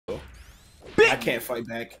I can't fight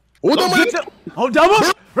back. Hold on, double.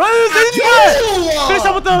 Run, finish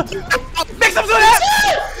up with the. Mix up to that.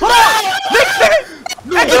 Hold on. Mix it.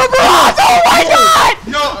 Into the barrage. Oh my god.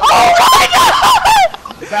 No. Oh my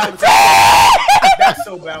god. That's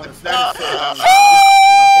so balanced. That is so balanced.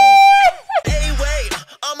 Hey, wait,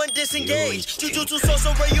 I'ma disengage. Jujutsu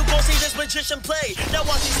so where you gon' see this magician play. Now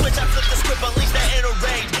watch me switch, I flip the script, unleash that inner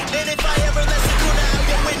rage. And if I ever let Sukuna out,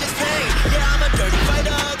 you'll witness pain. Yeah, I'm a dirty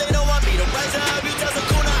fighter, they don't want me to rise up. You tell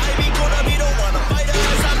Sukuna, I be Kuna, me don't wanna fight us.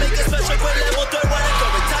 I make a special grade level 3 when I go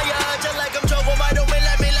retire. Just like I'm Jovo, I don't win,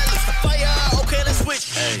 let me loose the fire. Okay, let's switch.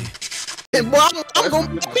 Hey. And boy, I'm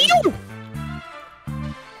gonna be you.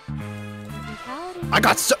 I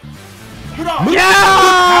got so.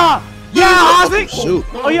 Yeah! Yeah, Ozzy! Shoot.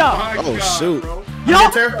 Oh, yeah. Oh, shoot. Yo!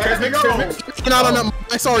 Not on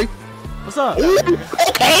that. Sorry. What's up?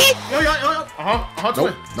 Okay.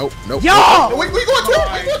 Nope. Yo! We going to?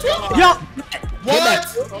 Yo! What?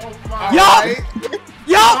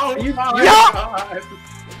 Yo!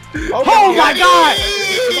 Oh my god!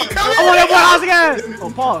 I want that boy Ozzy again! Oh,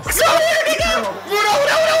 pause.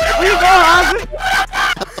 Where you going, Ozzy?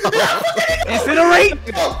 Incinerate?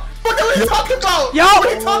 What are we talking about? Yo!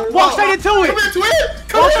 Walk straight into it!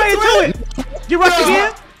 Walk straight into it! You rush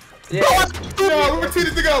again? No, we're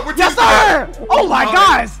teaming to go. Yes, sir! Oh my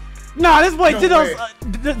gosh! Nah, this boy did those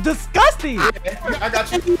disgusting! I got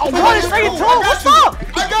you. I'm running straight into him! What's up?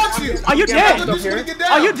 I got you. Are you dead?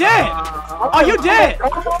 Are you dead? Are you dead?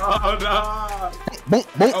 Boom.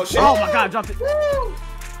 Oh shit. Oh my god, I dropped it.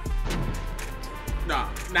 Nah.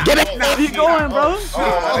 Get it. Where you going, bro?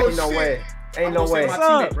 Ain't no way. Ain't no way. What's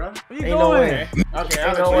up? Where you going? Okay,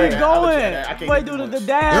 Where you going? Boy, do the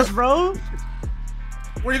dash, bro.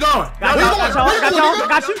 Where you going?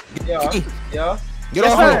 Got you. Yeah. Get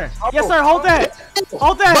Yes, off sir. Yes, sir. Hold that.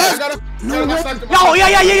 Hold that. Yo,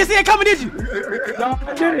 yeah, you see it coming, did you?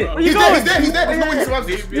 Where you going? He's dead. There's no way he's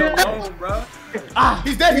surrounded.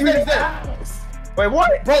 He's dead. Wait,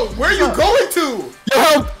 what? Bro, where are you going to?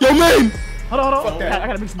 Yo, man. Hold on. Fuck that. I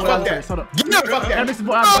gotta mix the boy Fuck out that. first. Hold up. Fuck I gotta that. mix the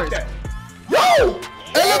boy out Fuck first. that. Yo!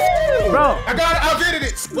 Bro. I got it. Outdated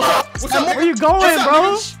it. What's up, nigga? Where you going,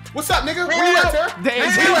 bro? What's up, nigga? Where you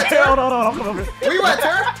at, Ter? Hold on. I'll come over. Where you at,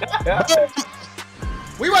 Ter?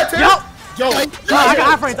 Where you at, Ter? Yo. Yo. I got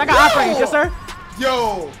eye frames. Yes, sir.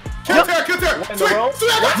 Yo. Kill Ter. Sweet.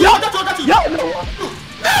 I got you.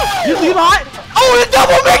 You lied? Oh, the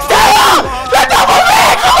double mix there! The double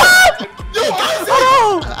mix! Yo,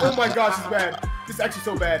 Oh! Oh my gosh, it's bad. This is actually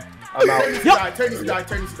so bad. I'm out. Turn needs to die.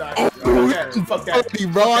 Fuck that.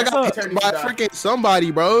 Bro, I got by freaking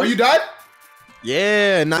somebody, bro. Are you dead?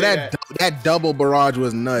 Yeah, now that double barrage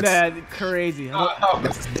was nuts. That's crazy.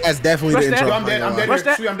 That's definitely the intro. I'm dead. I'm dead. Rush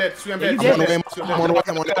that. I'm dead. You I'm on dead. the way.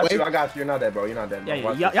 I'm on the way. I got you. You're not dead, bro. You're not dead. Yeah,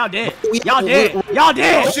 Bro. y'all dead. Shit.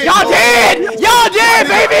 Y'all dead,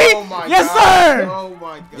 baby. Oh my Yes, God. sir. Oh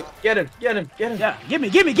my god. Get him. Yeah, give me.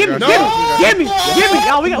 No.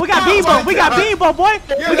 Yo, we got Beanbo. We got Beanbo, boy.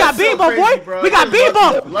 We got Beanbo, boy. We got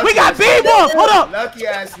Beanbo. We got Beanbo. Hold up. Lucky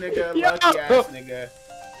ass nigga.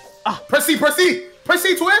 Proceed,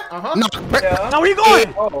 twin. No, Now where you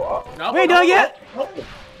going? Oh, We ain't done yet.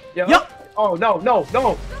 yeah. Oh, no.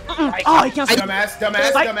 Oh, he can't see. Dumbass.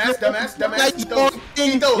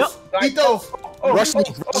 Eat those. rush me.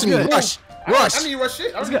 Rush. I need to rush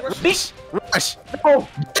shit. Rush. What?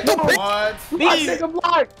 I think I'm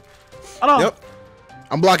blind. Hold on. Yep.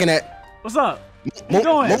 I'm blocking that. What's up? Where you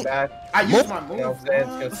going? Back. I used my You know move. what I'm saying?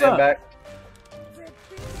 Just What's stand up? back.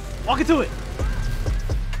 Walk into it.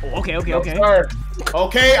 Oh, okay. No, sir.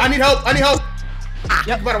 Okay, I need help.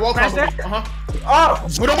 Yep. You better walk Crash on. there. Oh!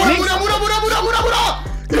 Muda.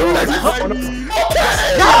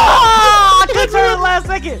 Ah! I couldn't turn the last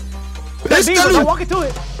second. Let's Beanbo, go. I'm walking to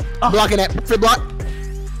it. Blocking that. Fit block.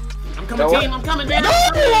 I'm coming, team. I'm coming, man. No.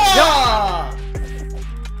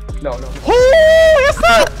 Ooh, yes,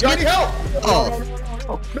 sir. Y'all need help. Oh.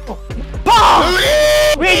 Boom.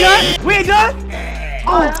 We ain't done.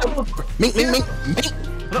 Mink.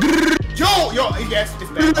 Yo, yes,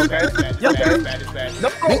 it's bad. It's bad.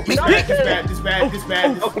 No.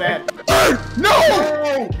 It's bad. No!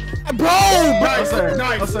 Bro. Nice, sir.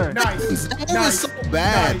 nice, Oh, sir. nice. That was so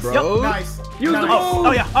bad, bro. Nice.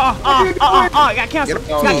 Oh yeah. Got canceled.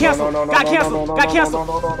 No. Got canceled.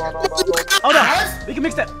 Hold on. We can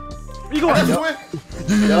mix that. Where you going? I'm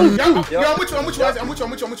with you.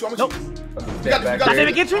 Nope. You got Did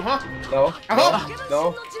it get you? No.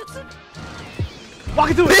 No. Walk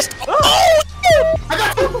into it. I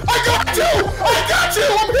got you.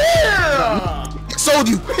 I'm here. Sold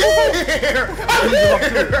you. I'm here.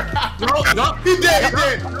 He dead.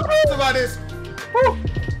 What about this?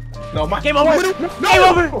 No, my Game over. Game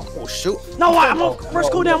over. Oh shoot. No, I'm gonna rush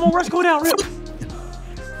cool down. I'm gonna rush cool down. Real.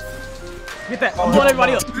 Get that. I'm blowing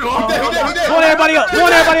everybody up. Blowing everybody up.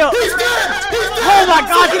 Blowing everybody up. Oh my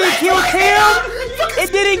God! It didn't kill Tim.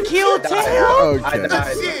 It didn't kill Tim. Okay.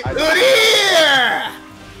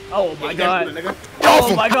 Oh my God.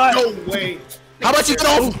 Oh my God. No way. How about you get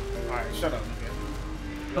off? Alright, shut up,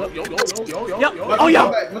 nigga. Yo. Yep. Oh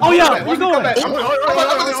yeah. Oh yeah. Where you going?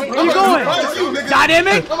 Where you going?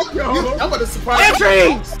 Dynamic. I'm about to surprise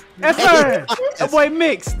Entry. Yes sir. That boy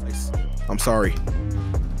mixed. I'm sorry.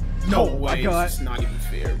 No Oh my way. God. It's not even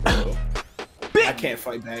fair, bro. I can't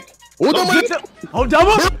fight back. Oh, Oh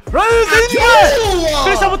double. Run.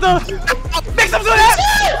 Finish up with the. Mix up to that.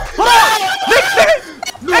 Hold on. Mix it.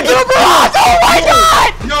 And do the barrage. Oh my God.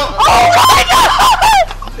 No. Oh my God.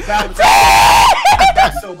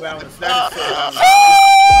 That's so balanced.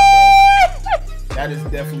 That is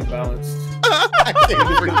definitely balanced.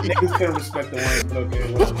 Niggas couldn't respect the win, but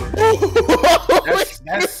okay.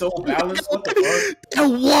 That's so balanced. What the fuck? That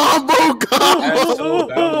wombo That god. is so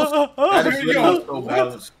balanced. That is literally so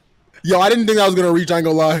balanced. Yo, I didn't think I was gonna reach. I ain't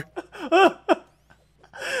gonna lie.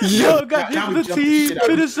 Yo, got hit for the team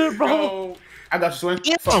finisher, bro. Yo, I got you, Swing.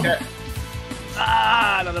 Fuck that.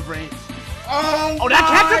 Ah, another brain. Oh, that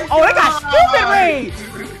captain. Oh, that got stupid range.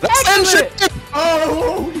 That's Excellent. shit.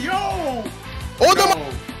 Oh, yo. Oh, the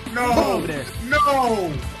No. Over there.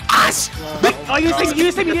 No. ass. Oh, you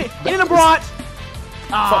didn't see me get in the barrage.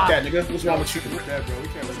 Fuck that, nigga. What's wrong with you? That, bro. We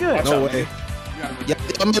can't let Good. No way. Yeah,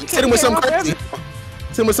 I'm hitting with something crazy.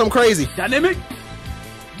 Hitting with something crazy. Dynamic.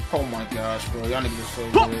 Oh my gosh, bro. Y'all niggas are so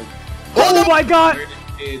good. Oh my God.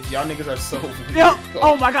 Y'all niggas are so weird. Yep.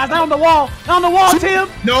 Oh my God. Down on the wall. Down on the wall, Tim.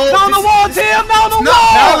 No. Down on the wall, Tim. Down on the Not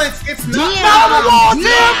wall. balance. It's not Down on the wall,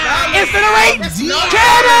 Tim. Incinerate.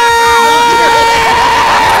 Cannon.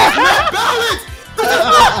 balance.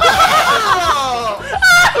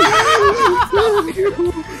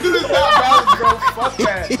 This is not balance, bro. Fuck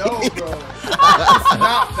that. No, bro. It's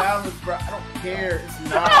not balance, bro. I don't care. It's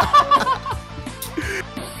not.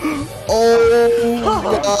 Oh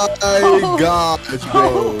my gosh,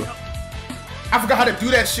 bro. I forgot how to do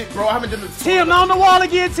that shit, bro. I haven't done this. Tim, now on the wall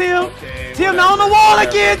again, Tim. Okay, Tim, now on the wall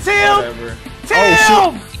again, Tim. Whatever.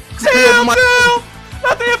 Tim. Tim.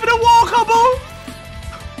 Not the infinite wall combo.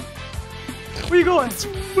 Where you going?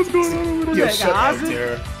 What's going on over there? Yo, shut up,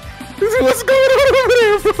 Tara. What's going on over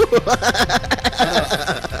there, bro?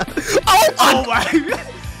 Oh my.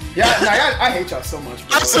 Yeah, nah, I hate y'all so much,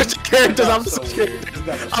 bro. I'm switching characters. I'm so switching weird. characters. You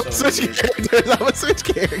guys are I'm so switching weird. characters. I'm a switch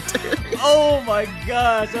character. Oh my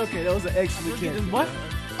gosh. Okay, that was an excellent kick. What?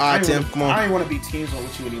 Alright, Tim, come I on. ain't want to be teams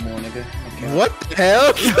with you anymore, nigga. Okay. What the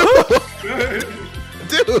hell?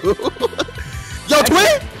 Dude. Yo,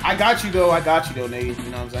 twin? I got you though, Nate. You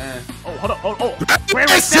know what I'm saying? Oh, hold on. Oh. Wait,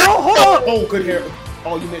 Cyril, hold on. Oh, good hair.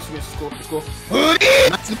 Oh, you missed. Score. Oh,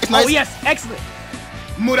 yes. Excellent.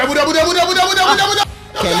 Muda. I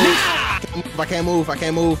can't move.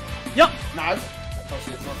 Yup. Nah.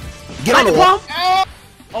 Get on the wall.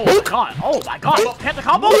 Oh my god. Panther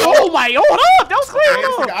combo. Oh my. Hold up. That was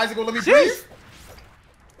clear. Isaac, let me Jeez.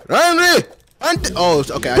 breathe. Oh,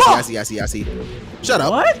 okay. I see. Shut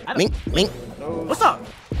up. What? Mink. What's up?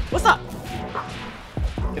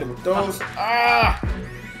 Hit him with those. Ah.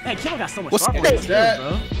 Man, Kilo got so much What's sharp that?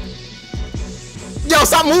 bro. Yo,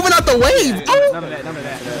 stop moving out the way. None of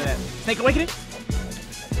that. Snake Awakening?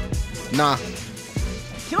 Nah.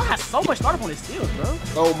 Kilo has so much startup on his skills, bro.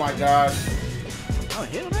 Oh my gosh. Oh,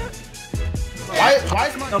 hit on that? Why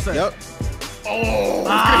is my... No, sir. Yep. Oh.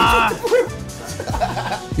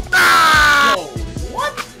 Yo,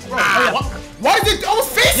 what? Bro, why is it? I was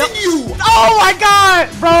facing you. Oh my god,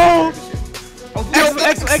 bro.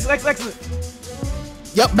 Excellent.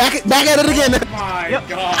 Yep, back at it again. Oh my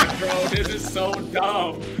god, bro, this is so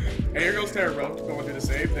dumb. And here goes Terra, bro. Going through the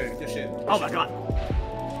same thing. This shit. Oh my god.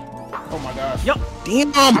 Oh my gosh. Yep.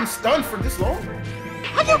 Damn. I'm stunned for this long.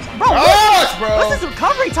 How you, bro? Gosh, bro. What's this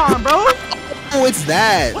recovery time, bro? Oh, it's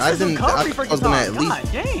that. What's this recovery for I was gonna at least.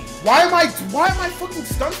 God dang. Why am I fucking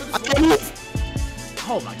stunned for this long?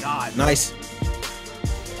 Oh my god. Nice.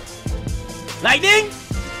 Lightning.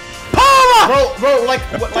 Power. Bro, like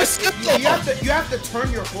you have to turn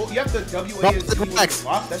your whole. You have to WA as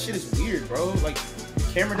block. That shit is weird, bro. Like the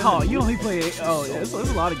camera doesn't. Oh, you only play it. Oh, yeah. There's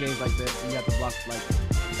a lot of games like that. You have to block like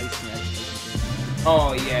facing action.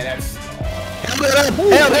 Oh yeah, that's. Help!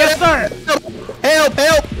 Yes, sir. Help!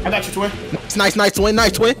 I got you, twin. Nice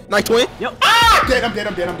twin. Yep. Ah!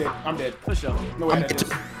 I'm dead. For sure. No way that is.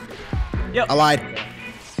 Yep. I lied.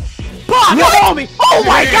 Come on me! Oh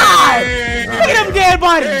my god! Look at them dead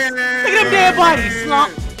bodies!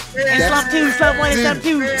 Slump. And slump 2, slump 1, and slump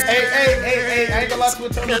 2. Hey, I ain't gonna lie to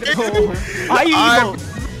it. Are you evil?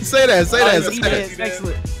 Say that. Yes,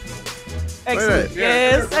 excellent. Excellent.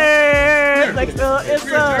 Yes, sir. Like the it's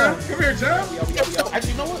Come here, John.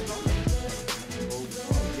 Actually, you know what?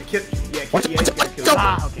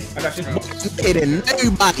 Ah, okay. I got you. Hitting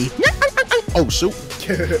everybody. Oh shoot.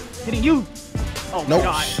 Hitting you. Oh my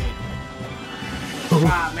god.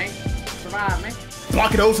 Survive, man. Survive, man.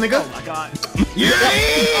 Block those, nigga. Oh my god. Yeah.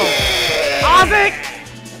 Isaac.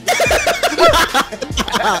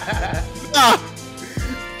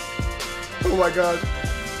 Oh my god.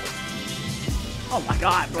 Oh my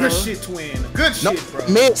god, bro. Good shit, twin. Good shit, bro.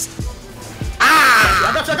 Missed.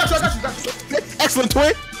 I got you. Excellent,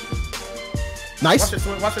 twin. Nice.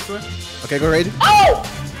 Watch it, twin. Okay, go ready. Oh!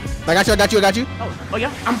 I got you. Oh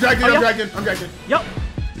yeah. I'm dragging. Yep.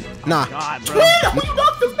 Nah. God, bro. Twin, who you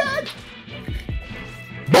knocked him back?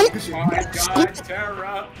 Boom. Oh my god,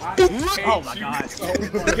 Tara. Oh my god.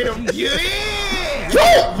 Hit him.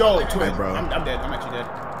 Yeah. Yo, twin, bro. I'm dead. I'm actually dead.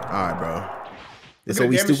 All right, bro. This what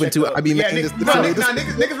we stupid to. I be making this.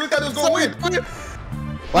 Niggas really thought it was gonna win.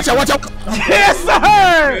 Watch out. Yes,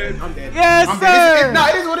 sir. I'm dead. Yes, I'm sir. dead. Nah,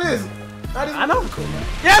 it is what it is. I know.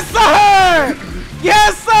 Yes, sir.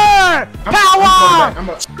 Yes, sir. Power.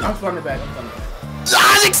 I'm spawning back.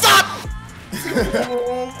 Isaac, stop.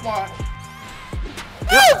 Oh my.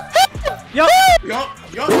 Yo.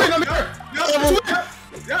 Twin, I'm here.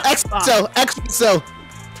 XXL.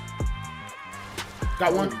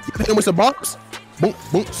 Got one. Hit him with some bombs. Boom,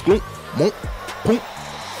 skloop, boom, boom.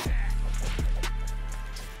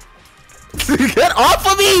 Get off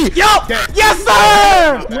of me! Yo. Yes,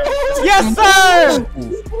 sir. Yes, sir.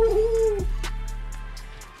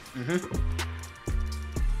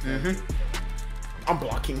 I'm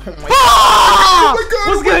blocking. Oh my Ah! god.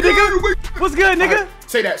 What's good, nigga? What's good, nigga?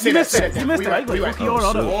 Say that. You missed it. Where you at?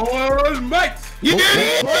 Oh, mate. You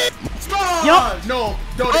did it! Yup. No,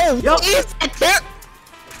 don't. Oh, Yo. I can't.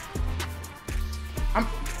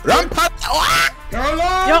 Run, pop.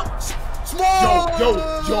 Yo. Small. Yo.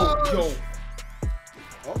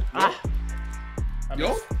 Ah.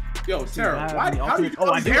 Yo, Tara, I why? have the How do you ultimate-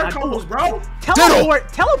 oh, I do, air I do. combos, bro?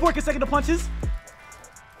 Teleport can second the punches.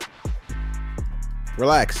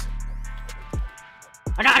 Relax.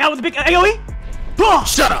 I got with the big AoE. Bah!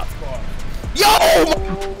 Shut up. Yo!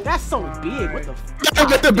 That's so big. What the Yo,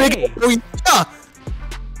 get the big. dang. Yeah.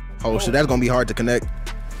 Oh shit, that's gonna be hard to connect.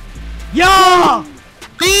 Yo!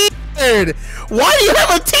 Weird. Why do you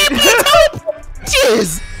have a TP teleport?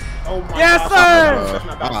 Jeez. Oh my Yes, god. sir.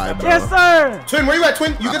 Alright, bro. Yes, sir. Twin, where you at,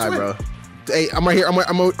 twin? You get Alright, twin. bro. Hey, I'm right here. I'm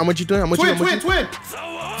what you doing? I'm what you. Twin.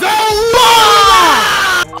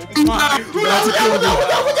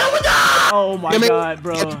 Oh my god,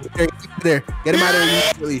 bro. Get there. Get him out of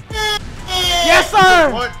there immediately. Yes,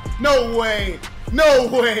 sir. What? No way.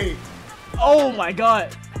 Oh my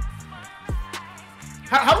god.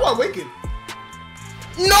 How do I awaken?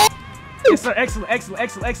 No. Yes, sir. Excellent.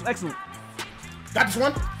 Got this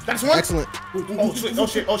one. Excellent. Oh shit. I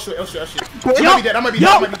Yo. might be dead. I might be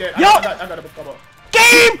dead. Yo. I got a come up.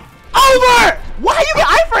 Game over. Why you get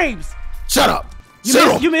iframes? Shut up.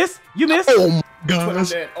 You miss. Oh my Twin, I'm gosh.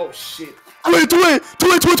 dead. Oh shit. Twin. Run.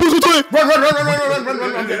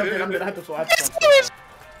 I'm dead. I have to slow.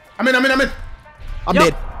 I'm in. I'm Yup.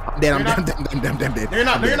 dead. I'm dead.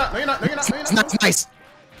 No, you're not. Nice.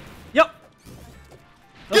 Yep.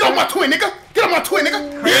 Get on my twin, nigga.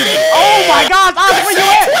 Oh my god, Isaac, where you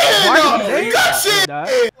at? Good shit.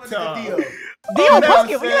 Dio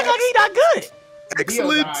Pumpkin, you act like he not good.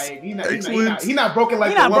 Excellent. He's not broken like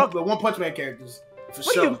He not the One Punch Man characters. For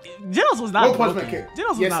What sure. you? Genos was not One Punch Man broken. character.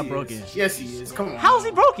 Genos was not broken. Yes, he is. Come on. How is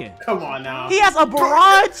he broken? Come on now. He has a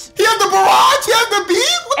barrage. He has the barrage. He has the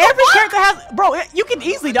beam. Every character has, bro. You can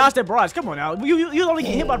easily dodge that barrage. Come on now. You only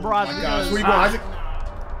get hit by the barrage. Oh my gosh. Where you going, Isaac?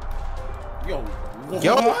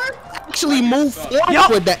 Yo, actually move forward Yup.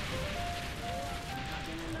 with that.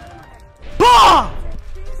 Bah!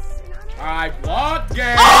 I blocked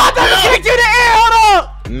game. Oh, I thought you kicked you in the air. Hold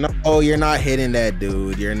up. No, you're not hitting that,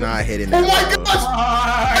 dude. You're not hitting that. Oh my bro. gosh.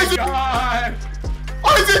 God.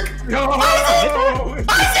 Isaac. Yo.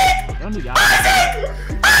 Don't do that.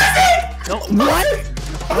 Nope. What?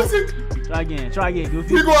 Isaac. Try again, Goofy.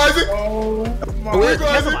 Here you go, Isaac. Oh my. Where you go,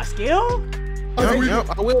 That's Isaac? my skill.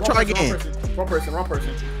 Yep, I will try again. Wrong person.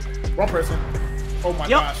 Oh my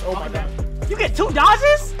Yup. gosh. Oh my god. You get 2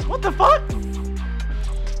 dodges? What the fuck?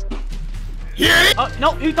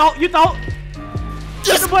 No, you thought.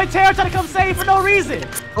 Yes. The boy Tara trying to come save for no reason.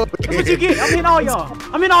 That's what you get. I'm in all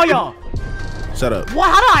y'all. Shut up. What?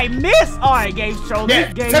 How did I miss? All right, game troll.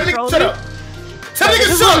 Yeah. Game Tell me. troll. Shut up. This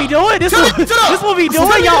is what we doing. This is what we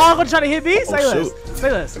doing. Y'all all gonna try to hit me? Say less.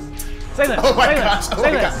 Say less. Say less. Oh my gosh. Say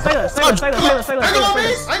less. Say less. Say less. Say less. Say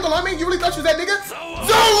less. I ain't gonna lie, man. You really thought you was that nigga?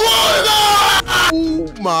 Oh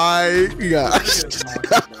my gosh.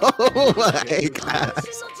 Oh my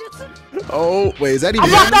gosh. Oh, wait, is that even? I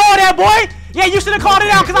blocked all that, boy. Yeah, you should have called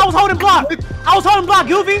it out because I was holding block. I was holding block,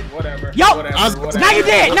 Goofy. Whatever. Yo. Whatever. Now you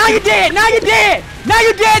dead. Now you dead. Now you dead. Now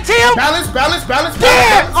you dead, Tim. Balance.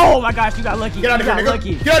 Dead. Oh my gosh, you got lucky. Get out of here, nigga.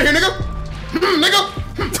 Lucky. Get out of here, nigga. Nigga.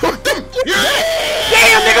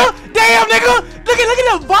 Damn, nigga. Damn, nigga. Look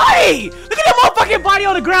at the body. Look at that motherfucking body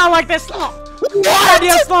on the ground like that slump.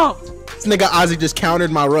 Goddamn slump. This nigga Ozzy just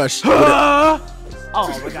countered my rush. Oh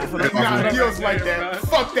my god. Nah, deals like that.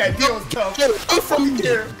 Fuck that. Deals tough. Get away from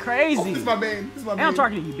here. Crazy. This is my main. And I'm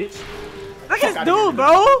talking to you, bitch. Look at this dude,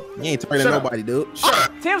 bro. You ain't turning nobody, dude.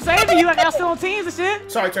 Tim saved you. Like y'all still on teams and shit.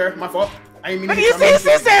 Sorry, Ter. My fault. I ain't mean Look to. at you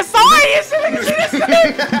see, he said sorry and shit. Look at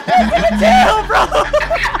this. Damn, bro.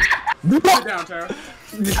 Sit down, Ter.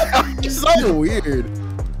 It's so weird.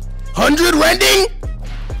 100 rending?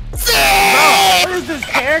 What is this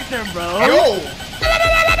character, bro? Yo.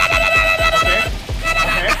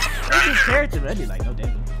 What's this character, bro? Like, no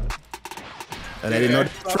damage. And I didn't know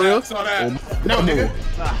that for real? Saw that. No, nigga.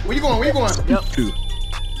 Where you going? Where you going? Yep. Dude.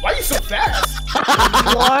 Why you so fast?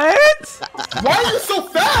 What? Why are you so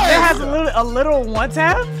fast? It has a little one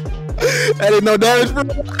tap? I didn't know damage, bro.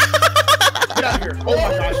 Get out of here. Oh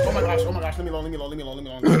my gosh. Oh my gosh. Oh my gosh. Leave me alone.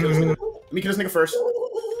 Let me kill this nigga first.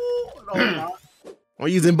 I'm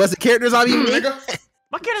using busted characters on you, Nigga.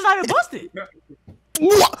 My character's not even busted.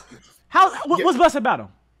 What? What's busted about him?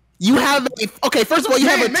 You have a, okay, first of all, you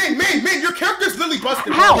have a Man, your character's literally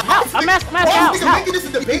busted. How? Bro. How? I'm asking how? Making this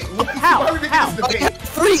a debate? How? Why are we making this a debate?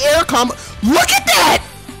 free air combo. Look at that!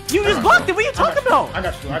 You just blocked it. What are you talking about? I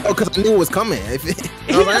got you. Oh, because I knew it was coming. That's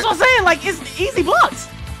what I'm saying. Like, it's easy blocks.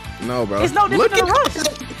 No, bro. It's no different than a rush.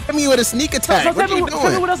 Hit me with a sneak attack. So What tell you me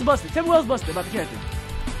doing? what else busted. Tell me what else busted about the character.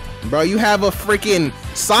 Bro, you have a freaking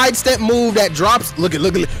sidestep move that drops. Look at.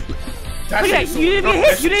 Look at that. You didn't even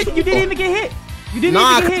get hit. You didn't even get hit. You didn't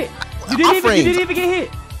even get hit. You didn't even get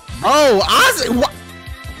hit. Bro, Ozzy, what?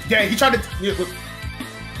 Yeah, he tried to. Yeah, look.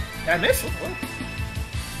 I missed.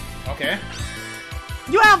 Okay.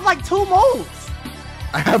 You have like 2 modes.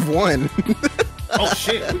 I have one. Oh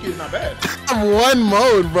shit, Wiki is not bad. I have one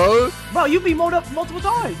mode, bro. Bro, you be mowed up multiple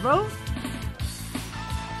times, bro.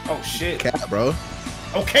 Oh shit. Cat, bro.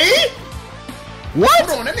 Okay. What?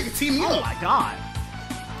 Hold on, that nigga team me Oh up. my god.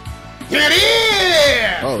 Get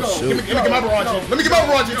in! Oh, shoot. Let me get my barrage in. Let me get my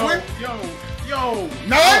barrage in, twin. Yo.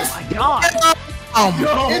 Nice. Oh my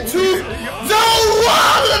god. Into the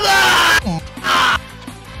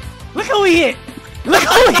Look who he hit. Look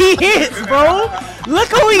who he hits, bro. Look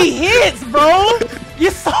who he hits, bro.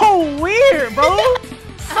 You're so weird, bro.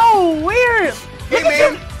 So weird. Hey, Look at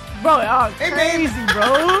man. you. Bro, oh, Hey, man. crazy,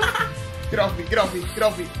 bro. Get off me. Get off me. Get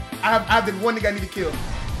off me. I have the one nigga I need to kill.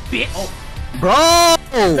 Bitch. Bro.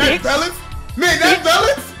 That's Bitch. balance. Man, that's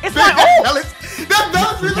balance. It's Man, my that's ult. balance. That's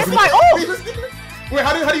balance. It's my ult. Realistically. Wait,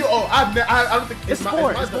 how do you? Oh, I don't think It's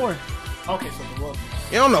 4. It's 4. Okay, so the world.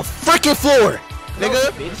 You're on the freaking floor,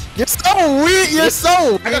 nigga. Bitch. You're so weird. You're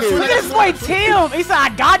so I got weird. Look at this boy Tim. He said, I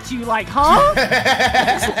got you. Like, huh?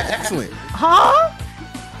 Excellent. Huh?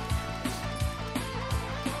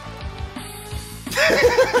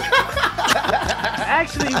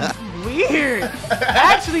 Actually weird.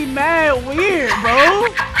 Actually mad weird, bro.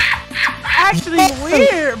 Actually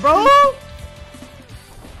weird, bro.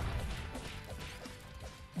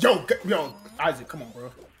 Yo, Isaac, come on,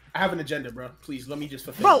 bro. I have an agenda, bro. Please, let me just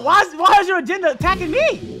fulfill. Bro, why is your agenda attacking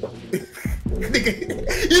me?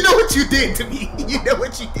 Nigga, you know what you did to me. You know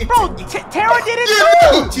what you did Bro, to me. Tara did You it know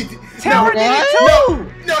too. what you did. Tara did it too.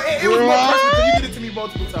 No, it was more personal because you did it to me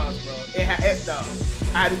multiple times, bro. No,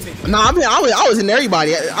 I had to take it. Nah, I mean, I was in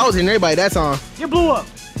everybody. I was in everybody that time. You blew up.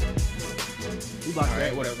 You blocked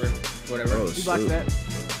Alright, that. whatever. Oh, You blocked shoot. that.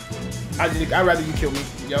 I'd rather you kill me.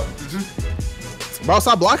 Yep. Bro,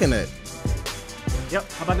 stop blocking that.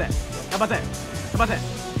 Yep. How about that? How about that? How about that?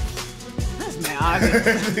 That's mad.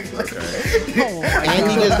 Oh my And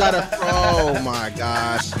he god. just got a. Oh my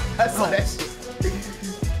gosh. I saw that shit.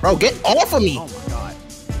 Bro, get off of me. Oh my god.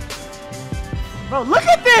 Bro, look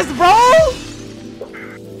at this, bro.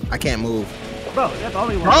 I can't move. Bro, that's the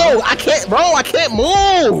only one. Bro, I can't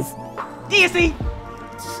move. DSC.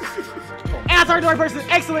 And I turned the right person.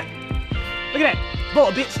 Excellent. Look at that.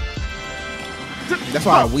 Boy, bitch. That's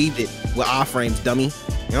why I weaved it with iframes, dummy.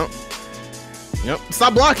 Yep.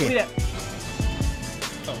 Stop blocking. See that?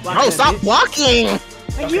 Bro, stop blocking.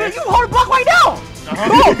 Hey, you hold block right now.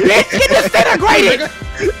 Bro, bitch, get disintegrated.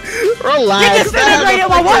 Relax. Get disintegrated,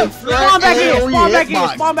 my wife. Spawn back in. Spawn back in.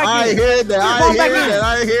 Spawn back in. I hear that. I hear that.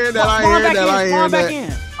 I hear that. I hear that. I hear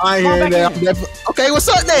that. I hear that. Okay, what's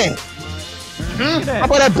up then? How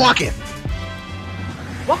about that blocking?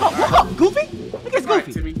 Walk up, Goofy. Look at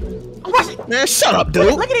Goofy. I'm watching. Man, shut up, dude.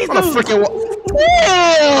 Look at these dudes. dudes.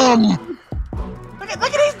 Damn. Look at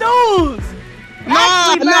these dudes.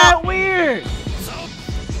 Actually, mad weird.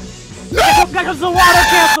 Got comes the water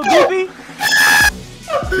cancel, Goofy.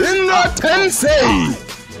 In the Tensei.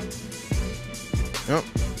 Yep.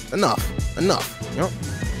 Enough. Yep.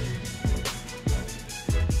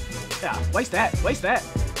 Yeah. Waste that.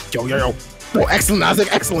 Yo. Oh, excellent, Isaac.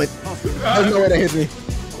 Excellent. There's no way that hits me.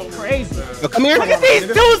 Crazy. Yo, come here. Look at these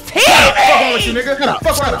dudes teaming. Fuck wrong with you, nigga?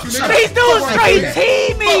 Fuck wrong with you, nigga? These dudes straight Fuck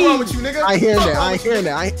teaming. wrong with you, nigga? I hear that. I ain't hear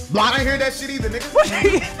that shit either, nigga.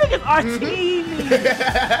 These niggas are teaming.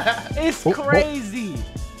 It's crazy.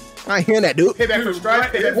 I hear that, dude. Pay back for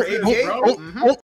strike. Pay back for 88.